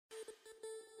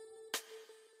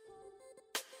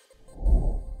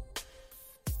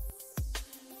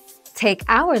Take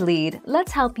our lead,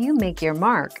 let's help you make your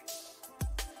mark.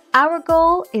 Our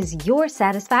goal is your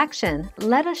satisfaction.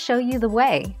 Let us show you the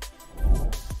way.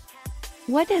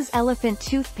 What is elephant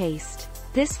toothpaste?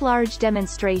 This large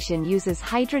demonstration uses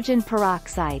hydrogen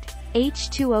peroxide,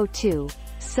 H2O2,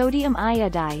 sodium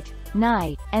iodide,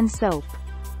 Ni, and soap.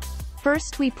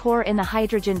 First we pour in the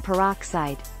hydrogen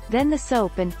peroxide, then the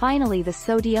soap and finally the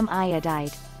sodium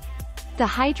iodide. The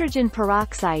hydrogen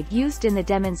peroxide used in the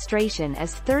demonstration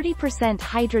is 30%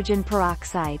 hydrogen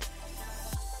peroxide.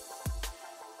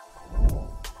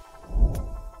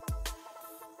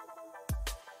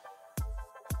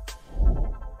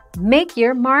 Make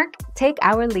your mark, take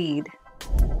our lead.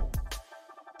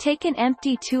 Take an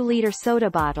empty 2-liter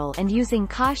soda bottle and using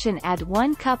caution add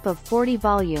 1 cup of 40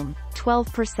 volume,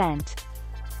 12%.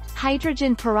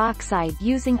 Hydrogen peroxide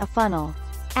using a funnel.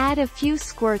 Add a few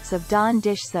squirts of Dawn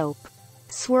dish soap.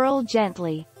 Swirl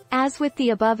gently. As with the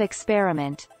above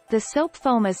experiment, the soap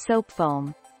foam is soap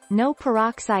foam. No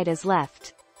peroxide is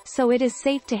left, so it is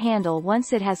safe to handle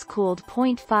once it has cooled.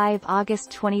 5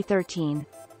 August 2013.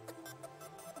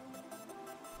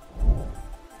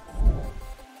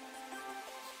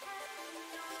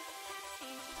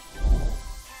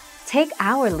 Take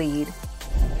our lead.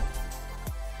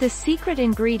 The secret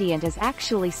ingredient is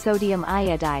actually sodium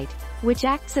iodide, which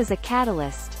acts as a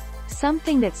catalyst,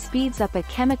 something that speeds up a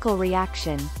chemical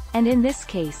reaction, and in this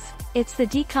case, it's the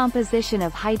decomposition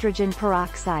of hydrogen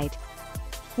peroxide.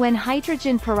 When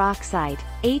hydrogen peroxide,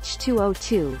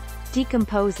 H2O2,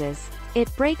 decomposes,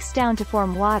 it breaks down to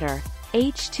form water,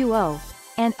 H2O,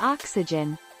 and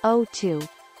oxygen, O2.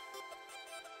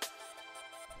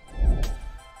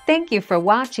 Thank you for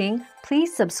watching.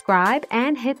 Please subscribe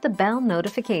and hit the bell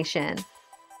notification.